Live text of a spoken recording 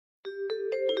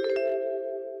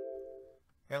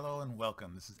Hello and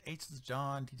welcome. This is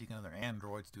John teaching another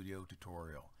Android Studio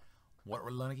tutorial. What we're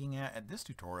looking at this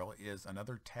tutorial is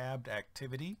another tabbed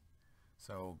activity.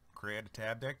 So create a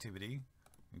tabbed activity,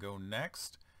 go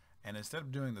next, and instead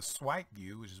of doing the swipe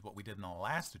view, which is what we did in the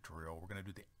last tutorial, we're going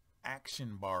to do the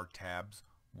action bar tabs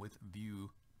with view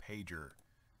pager.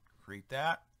 Create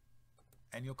that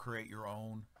and you'll create your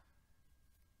own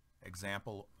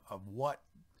example of what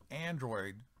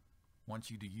Android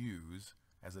wants you to use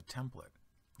as a template.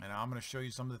 And I'm going to show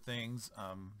you some of the things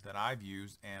that I've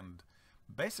used, and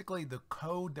basically the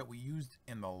code that we used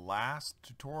in the last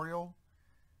tutorial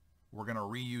we're going to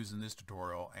reuse in this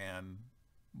tutorial and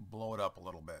blow it up a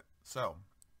little bit. So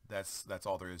that's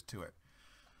all there is to it.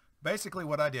 Basically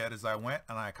what I did is I went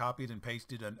and I copied and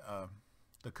pasted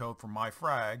the code from my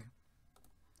frag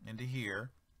into here.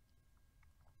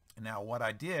 And now what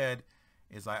I did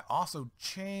is I also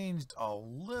changed a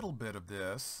little bit of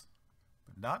this,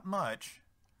 but not much,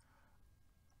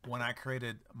 when I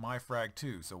created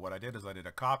myfrag2. So what I did is I did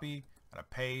a copy and a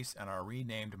paste and I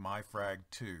renamed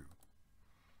myfrag2.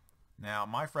 Now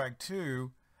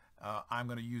myfrag2 I'm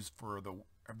going to use for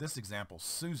this example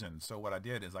Susan. So what I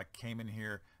did is I came in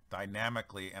here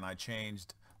dynamically and I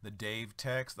changed the Dave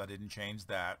text. I didn't change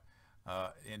that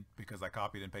because I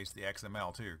copied and pasted the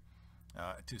XML too.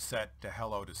 To set to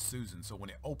hello to Susan. So when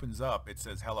it opens up it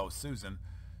says hello Susan.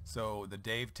 So the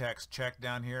Dave text check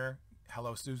down here,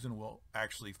 hello Susan, will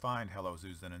actually find hello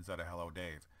Susan instead of hello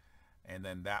Dave, and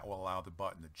then that will allow the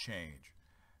button to change.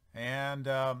 And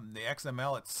the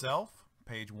XML itself,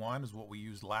 page 1, is what we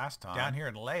used last time. Down here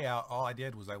in layout, all I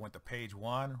did was I went to page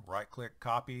 1, right click,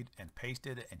 copied and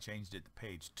pasted it and changed it to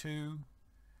page 2,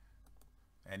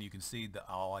 and you can see that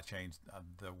all I changed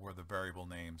were the variable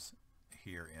names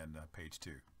here in page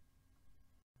 2.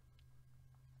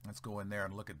 Let's go in there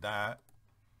and look at that.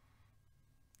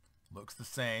 Looks the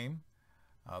same.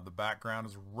 The background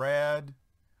is red.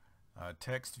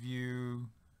 Text view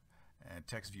and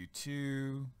text view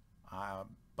 2,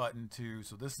 button 2.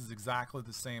 So this is exactly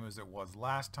the same as it was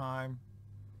last time.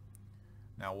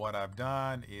 Now what I've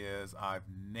done is I've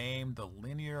named the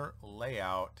linear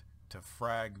layout to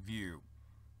frag view.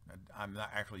 I'm not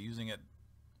actually using it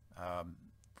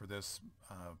for this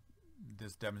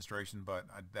demonstration, but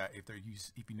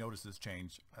if you notice this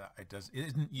change, it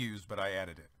isn't used, but I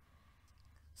added it.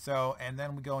 So, and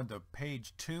then we go into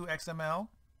page 2 XML,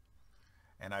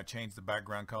 and I changed the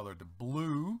background color to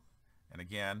blue. And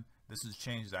again, this is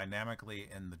changed dynamically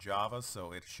in the Java,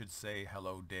 so it should say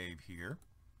hello Dave here.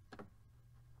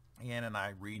 And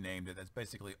I renamed it. That's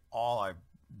basically all I've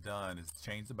done, is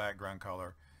change the background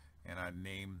color, and I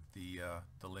named the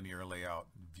linear layout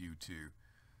view 2.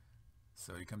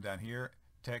 So you come down here,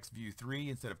 text view 3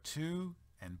 instead of 2,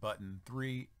 and button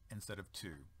 3 instead of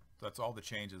 2. So that's all the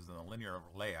changes in the linear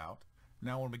layout.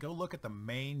 Now when we go look at the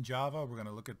main Java, we're going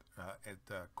to look at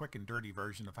the quick and dirty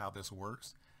version of how this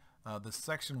works. The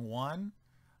section 1,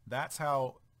 that's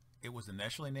how it was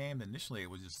initially named. Initially it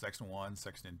was just section 1,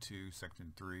 section 2,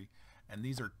 section 3, and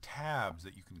these are tabs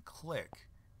that you can click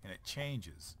and it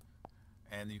changes.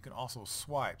 And you can also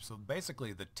swipe. So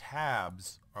basically the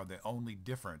tabs are the only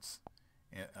difference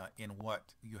in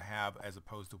what you have as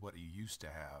opposed to what you used to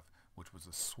have, which was a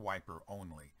swiper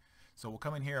only. So we'll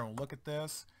come in here and we'll look at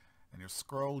this, and you'll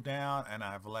scroll down, and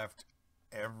I've left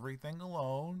everything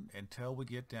alone until we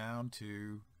get down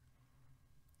to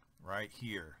right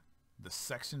here, the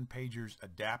section pagers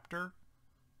adapter.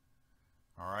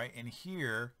 Alright, and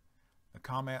here the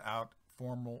comment out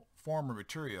former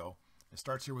material, it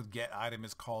starts here with get item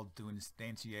is called to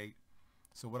instantiate.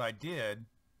 So what I did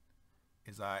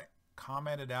is I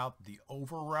commented out the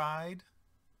override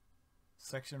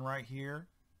section right here,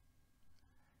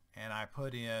 and I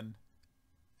put in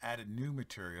added new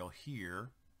material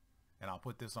here, and I'll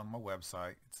put this on my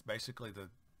website. It's basically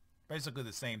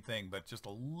the same thing, but just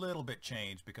a little bit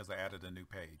changed because I added a new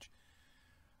page.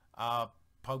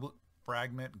 Public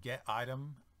fragment get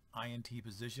item int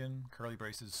position curly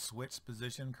braces switch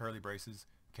position curly braces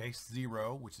case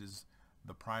 0, which is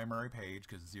the primary page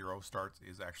because 0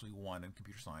 is actually 1 in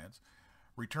computer science.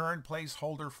 Return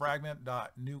placeholder fragment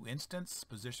dot new instance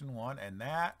position 1, and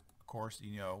that of course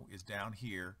is down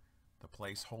here, the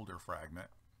placeholder fragment.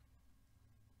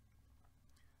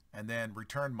 And then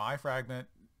return my fragment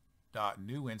dot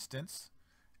new instance,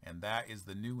 and that is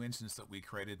the new instance that we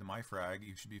created in my frag.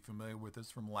 You should be familiar with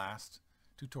this from last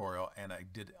tutorial, and I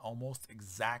did almost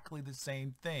exactly the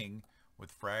same thing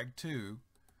with frag2,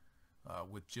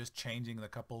 with just changing a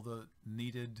couple of the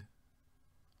needed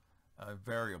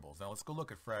variables. Now let's go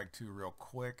look at frag2 real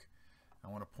quick. I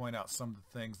want to point out some of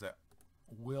the things that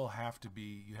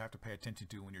you have to pay attention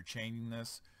to when you're changing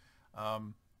this.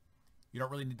 You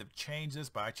don't really need to change this,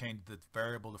 but I changed the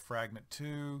variable to fragment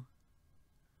 2.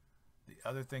 The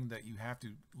other thing that you have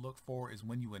to look for is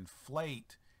when you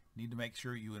inflate, you need to make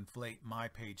sure you inflate my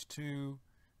page 2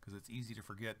 because it's easy to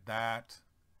forget that.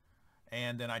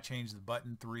 And then I changed the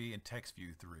button 3 and text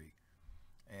view 3.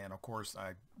 And of course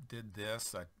I did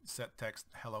this. I set text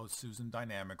hello Susan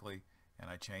dynamically, and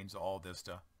I changed all this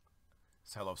to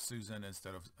hello Susan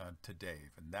instead of to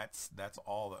Dave. And that's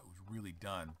all that was really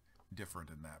done different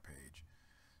in that page.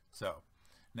 So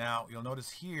now you'll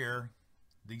notice here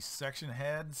these section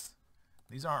heads,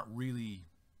 these aren't really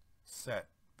set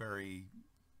very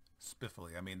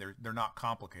spiffily. I mean, they're not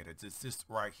complicated. It's just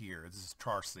right here. This is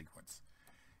char sequence.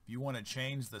 If you want to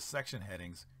change the section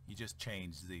headings, you just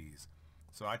change these.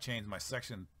 So I changed my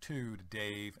section 2 to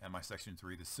Dave and my section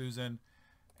 3 to Susan,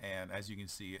 and as you can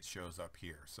see, it shows up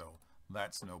here. So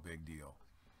that's no big deal.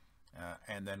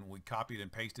 And then we copied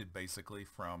and pasted basically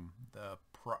from the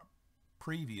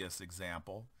previous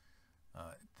example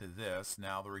to this.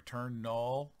 Now the return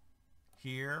null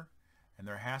here, and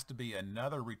there has to be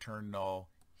another return null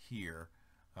here.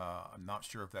 I'm not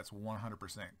sure if that's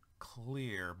 100%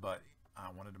 clear, but I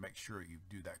wanted to make sure you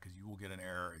do that because you will get an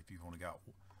error if you've only got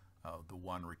the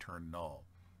one return null.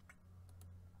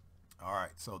 All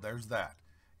right, so there's that.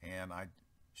 And I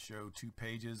show 2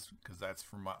 pages because that's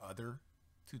from my other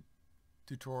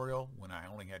tutorial when I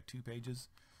only had 2 pages.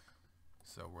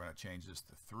 So we're going to change this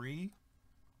to 3,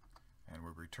 and we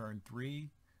return 3,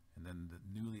 and then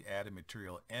the newly added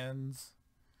material ends,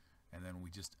 and then we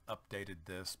just updated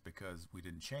this because we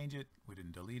didn't change it, we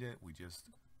didn't delete it, we just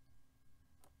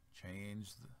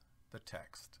changed the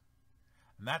text.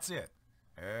 And that's it.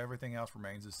 Everything else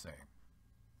remains the same.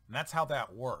 And that's how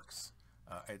that works.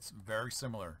 It's very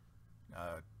similar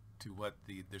to what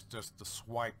there's just the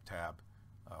swipe tab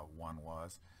one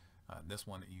was. This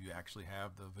one, you actually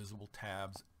have the visible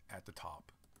tabs at the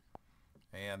top.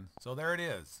 And so there it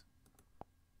is.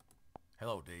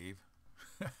 Hello, Dave.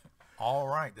 All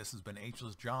right, this has been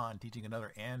Ageless John teaching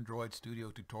another Android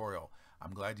Studio tutorial.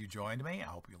 I'm glad you joined me. I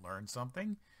hope you learned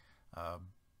something.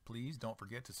 Please don't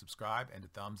forget to subscribe and to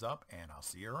thumbs up, and I'll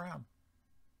see you around.